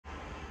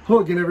Hello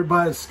again,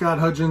 everybody. It's Scott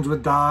Hudgins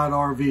with Dodd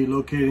RV,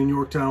 located in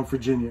Yorktown,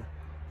 Virginia.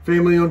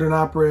 Family owned and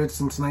operated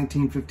since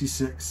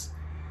 1956.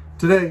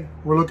 Today,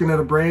 we're looking at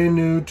a brand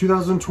new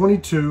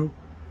 2022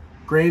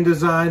 Grand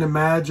Design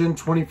Imagine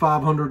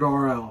 2500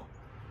 RL.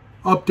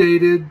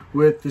 Updated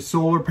with the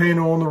solar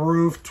panel on the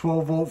roof,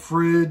 12-volt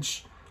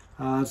fridge.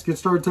 Let's get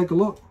started, take a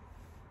look.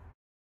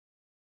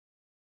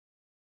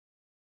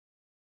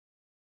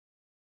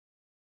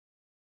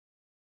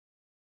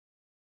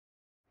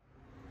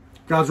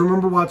 Guys,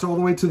 remember, watch all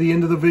the way to the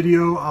end of the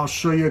video. I'll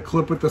show you a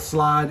clip with the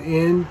slide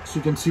in so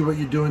you can see what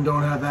you do and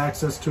don't have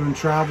access to in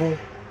travel.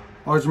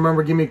 Always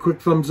remember, give me a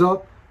quick thumbs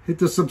up, hit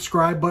the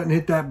subscribe button,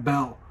 hit that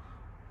bell.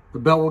 The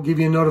bell will give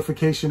you a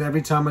notification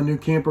every time a new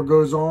camper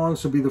goes on,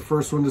 so be the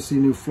first one to see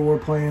new floor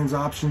plans,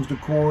 options,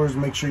 decors.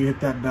 Make sure you hit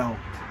that bell.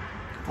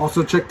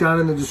 Also, check down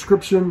in the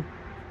description.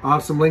 I'll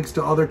have some links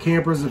to other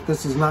campers if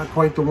this is not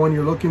quite the one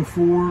you're looking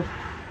for,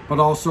 but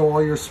also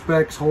all your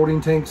specs,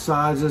 holding tank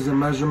sizes, and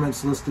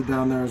measurements listed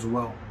down there as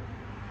well.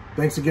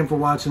 Thanks again for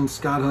watching.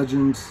 Scott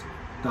Hudgins,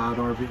 Dodd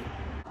RV.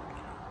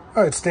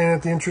 All right, standing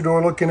at the entry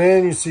door looking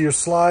in, you see your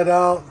slide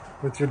out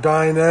with your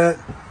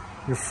dinette,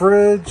 your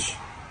fridge.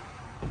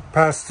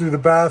 Pass through the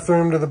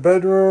bathroom to the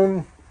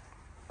bedroom.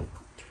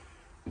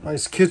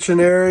 Nice kitchen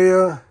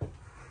area.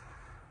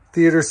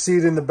 Theater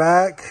seat in the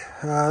back.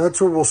 That's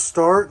where we'll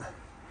start.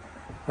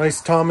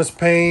 Nice Thomas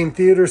Paine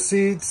theater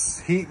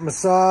seats, heat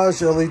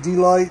massage, LED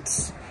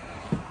lights.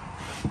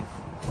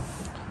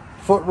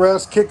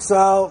 Footrest kicks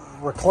out,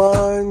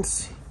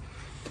 reclines.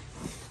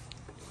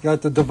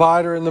 Got the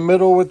divider in the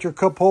middle with your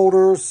cup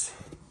holders.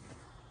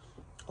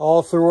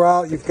 All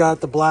throughout, you've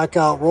got the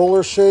blackout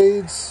roller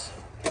shades.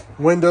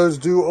 Windows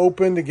do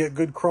open to get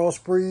good cross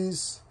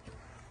breeze.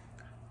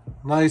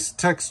 Nice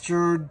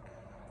textured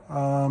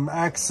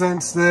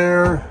accents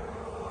there.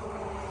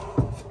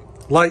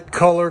 Light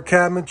color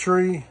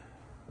cabinetry.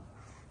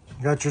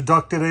 You got your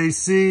ducted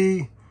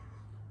AC,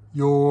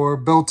 your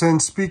built-in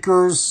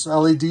speakers,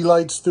 LED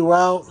lights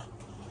throughout.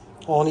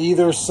 On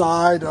either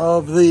side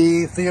of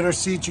the theater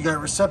seat, you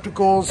got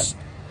receptacles,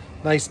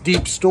 nice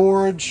deep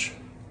storage.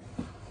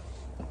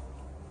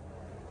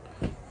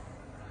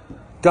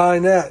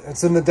 Dinette,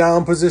 it's in the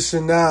down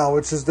position now,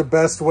 which is the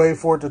best way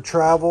for it to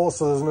travel,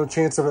 so there's no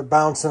chance of it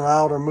bouncing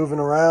out or moving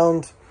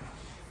around.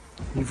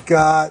 You've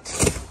got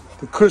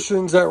the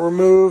cushions that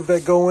remove,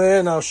 that go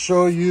in. I'll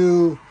show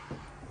you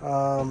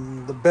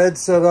the bed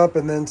set up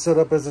and then set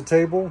up as a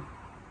table.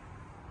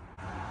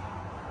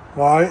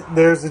 All right,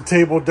 there's the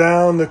table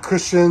down, the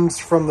cushions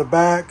from the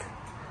back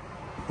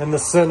and the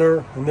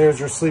center, and there's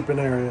your sleeping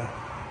area.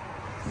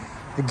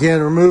 Again,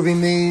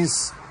 removing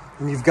these,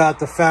 and you've got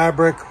the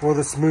fabric or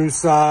the smooth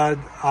side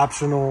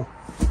optional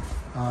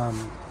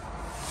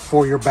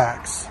for your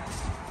backs.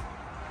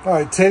 All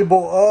right,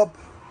 table up.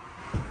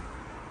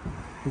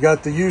 You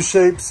got the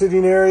U-shaped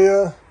sitting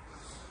area.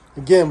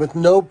 Again, with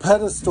no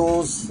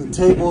pedestals, the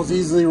table is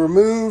easily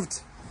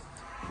removed.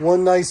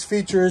 One nice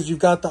feature is you've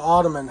got the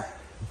ottoman.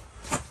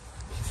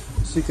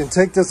 So you can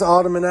take this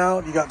ottoman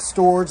out. You got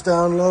storage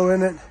down low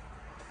in it.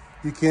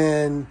 You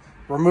can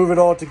remove it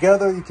all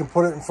together. You can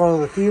put it in front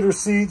of the theater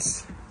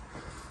seats.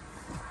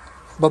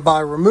 But by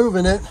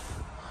removing it,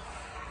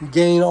 you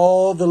gain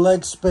all the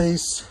leg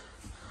space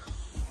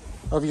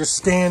of your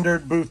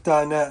standard booth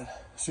dinette.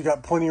 So you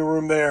got plenty of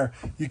room there.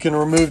 You can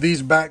remove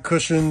these back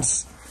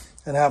cushions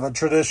and have a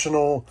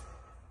traditional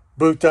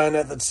booth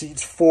dinette that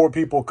seats 4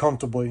 people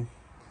comfortably.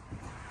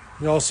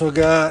 You also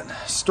got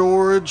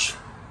storage.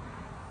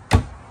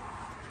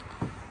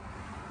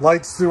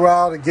 Lights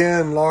throughout.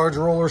 Again, large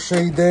roller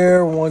shade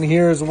there. One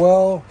here as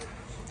well.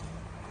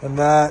 And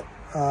that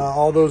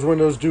all those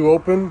windows do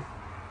open.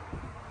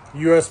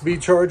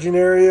 USB charging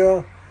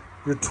area.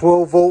 Your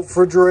 12-volt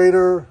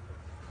refrigerator.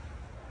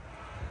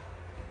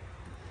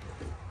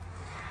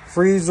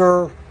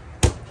 Freezer.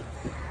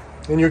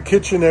 In your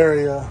kitchen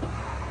area,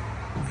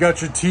 you've got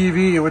your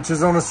TV, which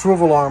is on a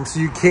swivel arm, so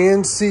you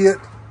can see it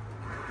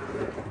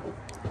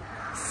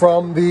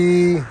from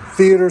the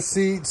theater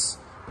seats,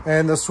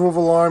 and the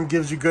swivel arm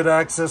gives you good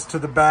access to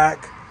the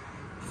back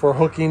for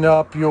hooking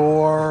up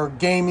your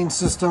gaming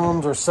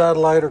systems or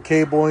satellite or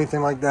cable,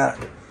 anything like that.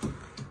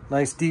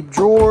 Nice deep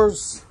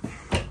drawers,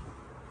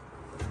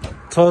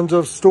 tons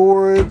of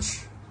storage.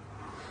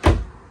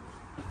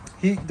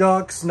 Heat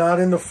ducts, not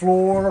in the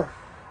floor.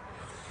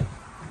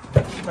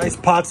 Nice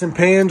pots and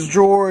pans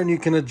drawer, and you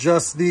can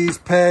adjust these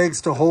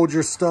pegs to hold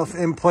your stuff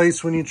in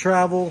place when you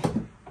travel.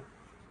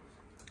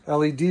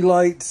 LED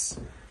lights.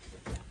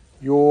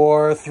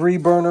 Your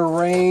 3-burner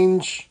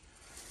range.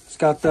 It's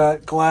got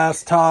that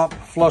glass top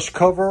flush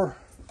cover.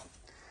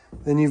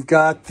 Then you've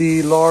got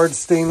the large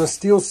stainless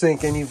steel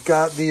sink, and you've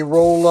got the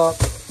roll-up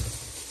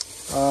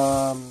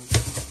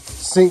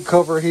sink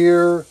cover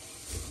here.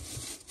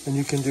 And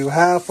you can do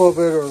half of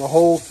it or the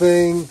whole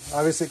thing.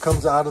 Obviously, it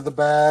comes out of the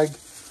bag,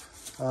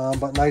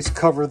 but nice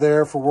cover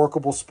there for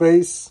workable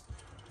space.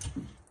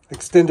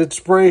 Extended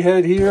spray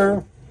head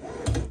here.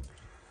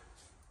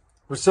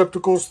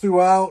 Receptacles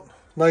throughout.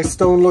 Nice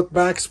stone look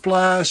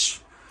backsplash.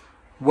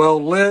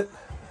 Well lit.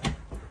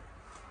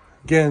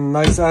 Again,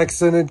 nice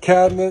accented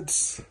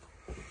cabinets.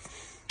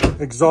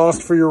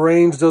 Exhaust for your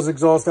range, does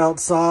exhaust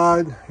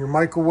outside. Your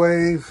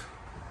microwave,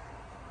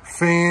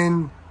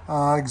 fan,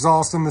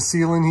 exhaust in the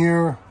ceiling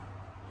here.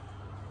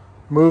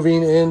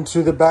 Moving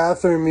into the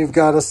bathroom, you've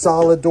got a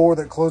solid door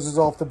that closes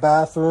off the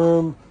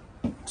bathroom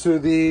to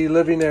the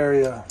living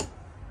area.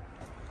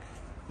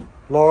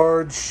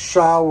 Large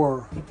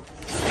shower,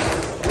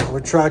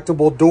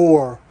 retractable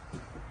door.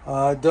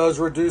 It does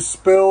reduce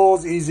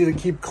spills, easy to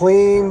keep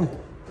clean.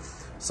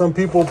 Some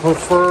people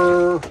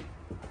prefer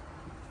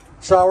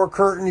shower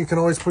curtain. You can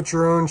always put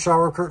your own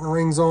shower curtain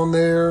rings on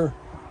there.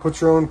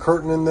 Put your own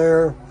curtain in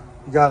there.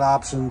 You got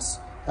options.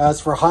 As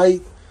for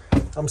height,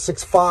 I'm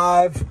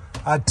 6'5".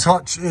 I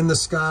touch in the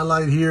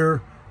skylight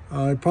here.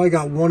 You probably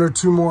got 1 or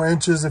 2 more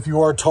inches if you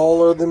are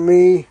taller than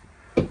me.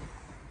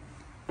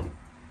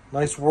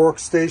 Nice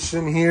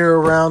workstation here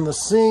around the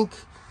sink.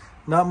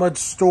 Not much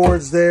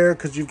storage there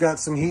because you've got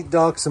some heat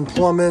ducts and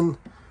plumbing.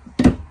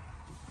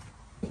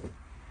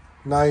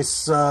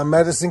 Nice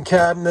medicine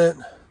cabinet.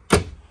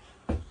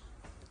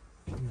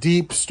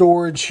 Deep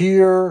storage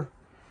here.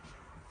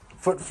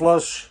 Foot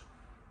flush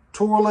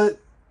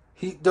toilet.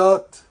 Heat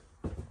duct.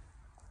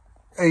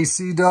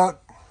 AC duct.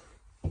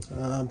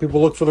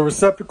 People look for the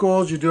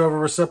receptacles. You do have a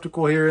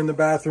receptacle here in the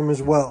bathroom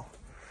as well.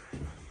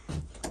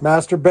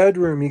 Master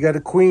bedroom. You got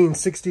a queen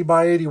 60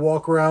 by 80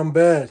 walk around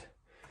bed.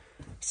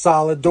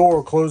 Solid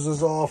door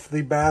closes off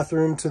the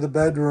bathroom to the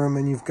bedroom,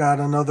 and you've got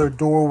another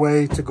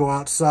doorway to go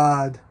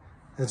outside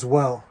as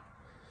well.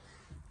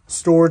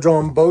 Storage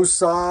on both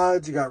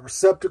sides. You got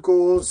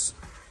receptacles,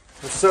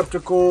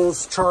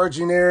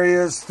 charging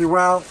areas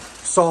throughout.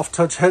 Soft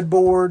touch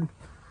headboard.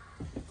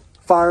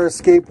 Fire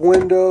escape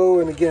window,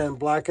 and again,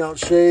 blackout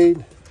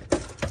shade.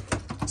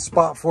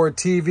 Spot for a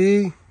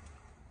TV.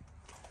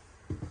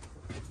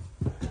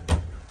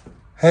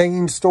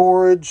 Hanging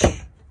storage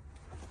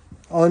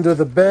under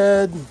the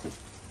bed.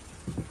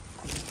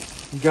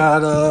 You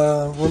got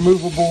a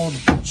removable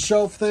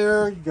shelf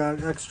there. You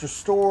got extra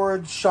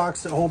storage,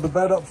 shocks that hold the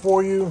bed up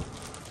for you.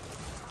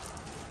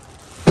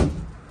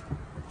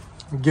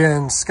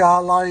 Again,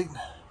 skylight,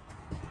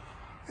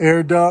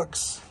 air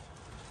ducts.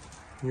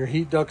 Your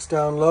heat ducts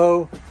down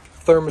low,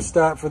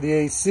 thermostat for the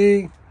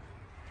AC,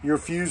 your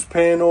fuse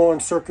panel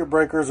and circuit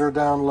breakers are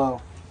down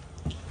low.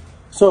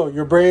 So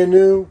your brand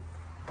new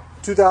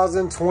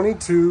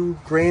 2022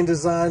 Grand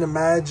Design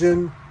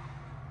Imagine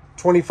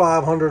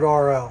 2500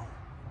 RL.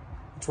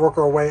 Let's work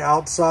our way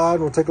outside.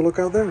 We'll take a look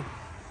out there.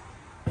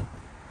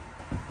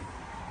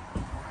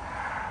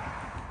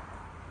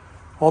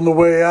 On the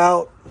way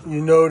out,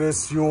 you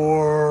notice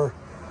your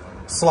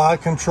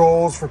slide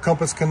controls for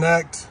Compass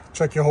Connect.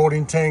 Check your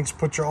holding tanks,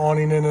 put your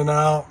awning in and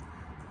out.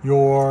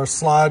 Your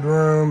slide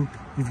room,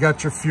 you've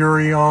got your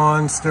Fury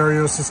on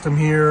stereo system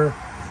here.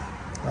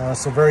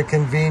 So very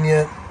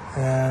convenient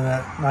and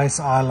at nice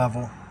eye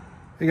level.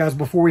 Hey guys,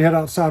 before we head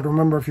outside,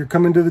 remember if you're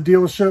coming to the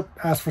dealership,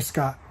 ask for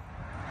Scott.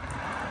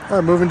 All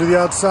right, moving to the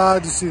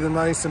outside, you see the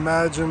nice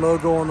Imagine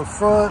logo on the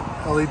front,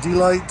 LED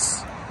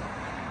lights,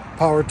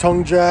 power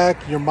tongue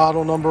jack, your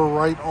model number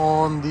right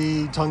on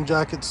the tongue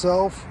jack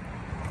itself.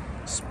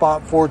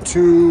 Spot for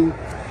 2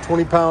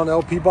 20-pound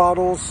LP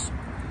bottles.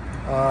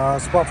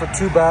 Spot for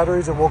 2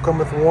 batteries. It will come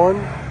with 1.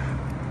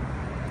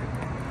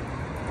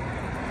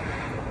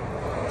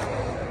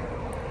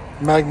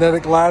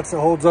 Magnetic latch that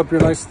holds up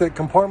your nice thick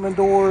compartment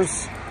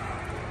doors.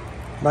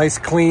 Nice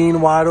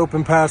clean wide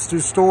open pass-through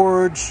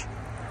storage.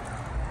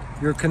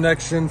 Your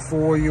connection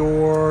for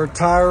your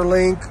tire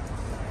link.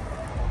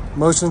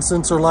 Motion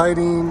sensor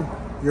lighting.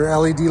 Your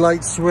LED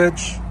light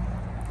switch.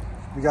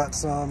 We got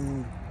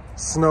some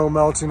snow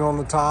melting on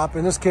the top,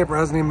 and this camper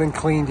hasn't even been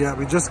cleaned yet.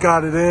 We just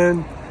got it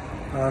in,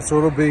 so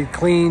it'll be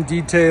clean,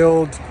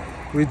 detailed.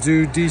 We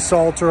do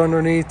desalter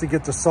underneath to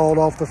get the salt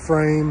off the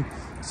frame,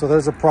 so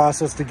there's a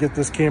process to get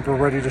this camper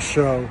ready to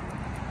show.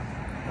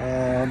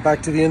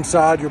 Back to the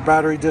inside, your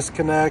battery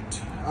disconnect,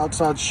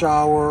 outside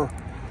shower,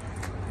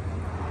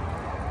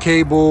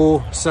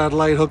 cable,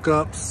 satellite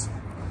hookups,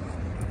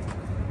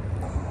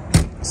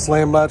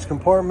 slam latch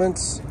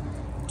compartments.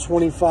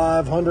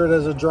 2,500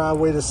 as a drive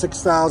weight of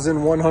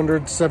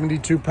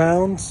 6,172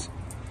 pounds.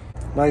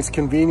 Nice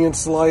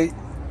convenience light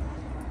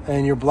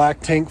and your black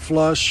tank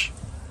flush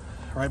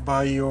right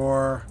by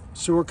your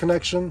sewer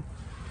connection.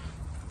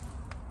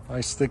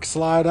 Nice thick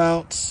slide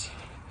outs.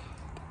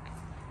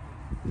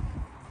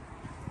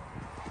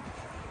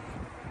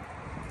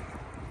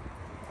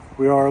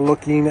 We are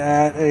looking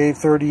at a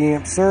 30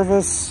 amp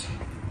service.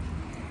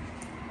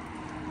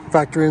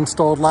 Factory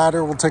installed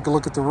ladder. We'll take a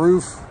look at the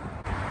roof.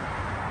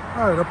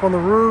 All right, up on the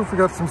roof, we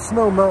got some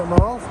snow melting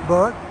off,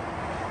 but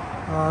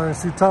you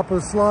see top of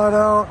the slide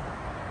out,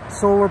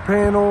 solar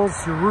panels,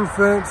 your roof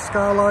vent,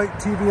 skylight,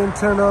 TV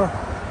antenna,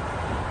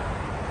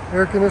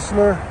 air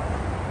conditioner.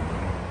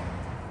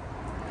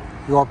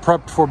 You are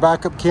prepped for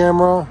backup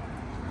camera,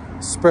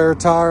 spare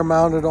tire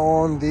mounted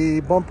on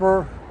the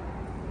bumper.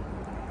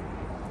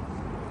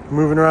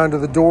 Moving around to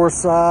the door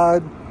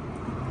side.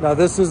 Now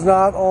this is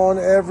not on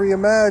every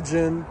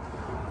Imagine.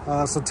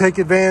 So take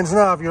advantage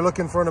now if you're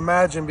looking for an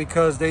Imagine,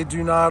 because they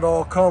do not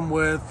all come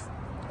with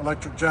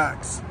electric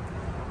jacks.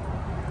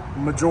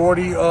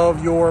 Majority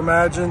of your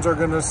Imagines are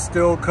going to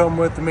still come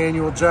with the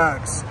manual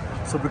jacks.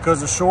 So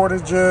because of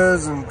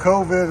shortages and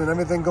COVID and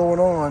everything going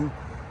on,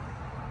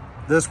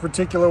 this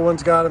particular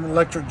one's got an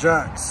electric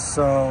jacks.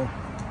 So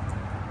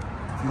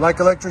if you like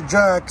electric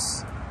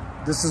jacks,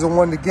 this is a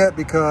one to get,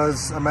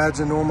 because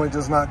Imagine normally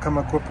does not come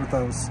equipped with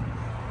those.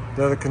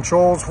 They're the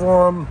controls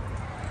for them.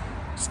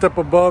 Step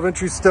above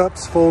entry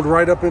steps, fold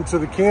right up into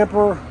the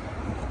camper.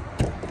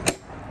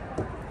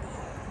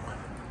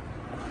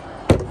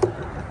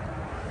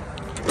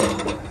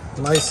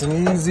 Nice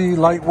and easy,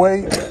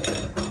 lightweight.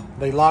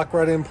 They lock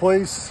right in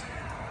place.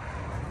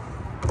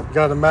 You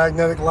got a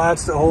magnetic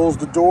latch that holds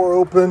the door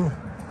open.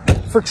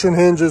 Friction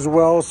hinge as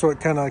well, so it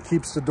kind of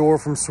keeps the door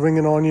from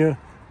swinging on you,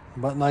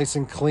 but nice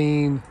and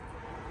clean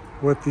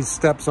with these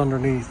steps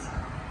underneath.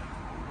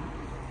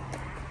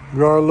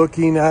 We are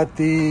looking at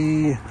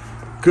the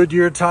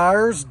Goodyear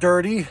tires,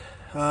 dirty,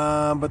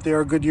 but they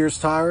are Goodyear's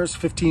tires,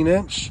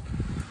 15-inch.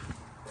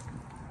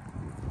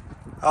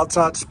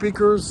 Outside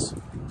speakers,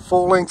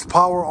 full-length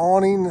power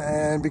awning,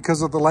 and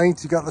because of the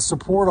length, you got the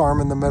support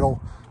arm in the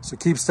middle, so it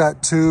keeps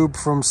that tube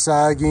from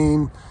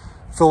sagging,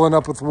 filling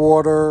up with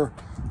water,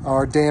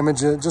 or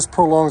damage it. Just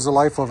prolongs the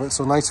life of it,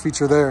 so nice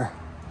feature there.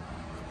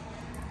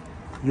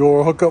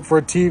 Your hookup for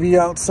a TV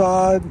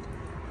outside,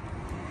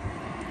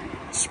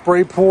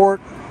 spray port,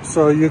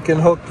 so you can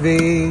hook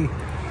the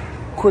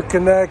Quick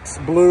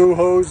Connect blue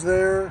hose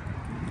there,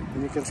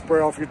 and you can spray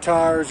off your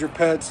tires, your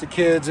pets, the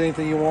kids,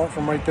 anything you want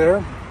from right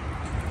there.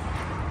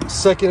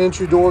 Second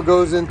entry door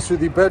goes into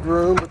the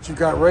bedroom, but you've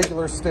got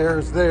regular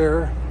stairs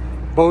there,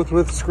 both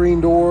with screen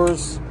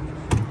doors,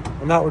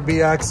 and that would be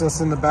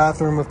accessing the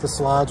bathroom if the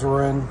slides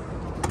were in.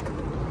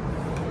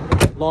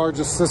 Large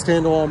assist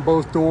handle on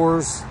both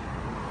doors.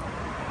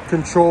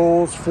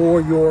 Controls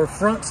for your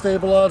front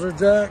stabilizer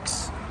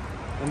jacks,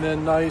 and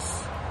then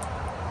nice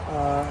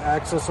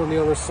access on the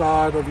other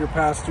side of your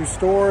pass-through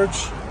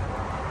storage.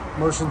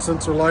 Motion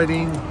sensor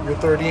lighting, your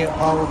 30-amp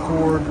power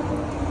cord,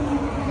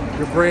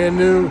 your brand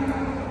new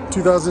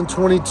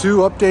 2022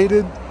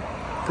 updated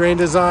Grand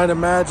Design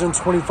Imagine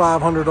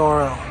 2500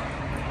 RL.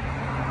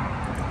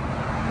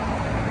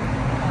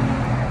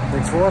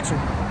 Thanks for watching.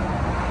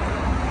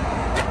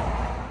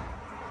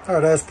 All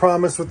right, as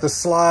promised with the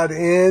slide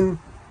in,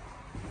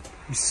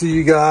 you see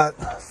you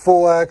got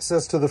full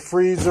access to the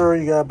freezer.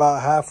 You got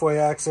about halfway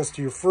access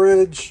to your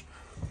fridge.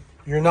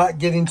 You're not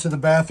getting to the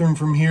bathroom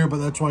from here, but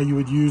that's why you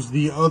would use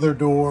the other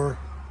door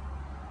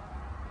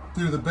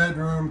through the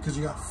bedroom, because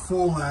you got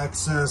full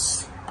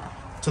access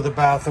to the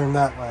bathroom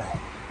that way.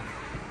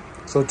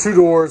 So 2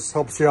 doors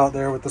helps you out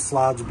there with the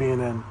slides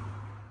being in.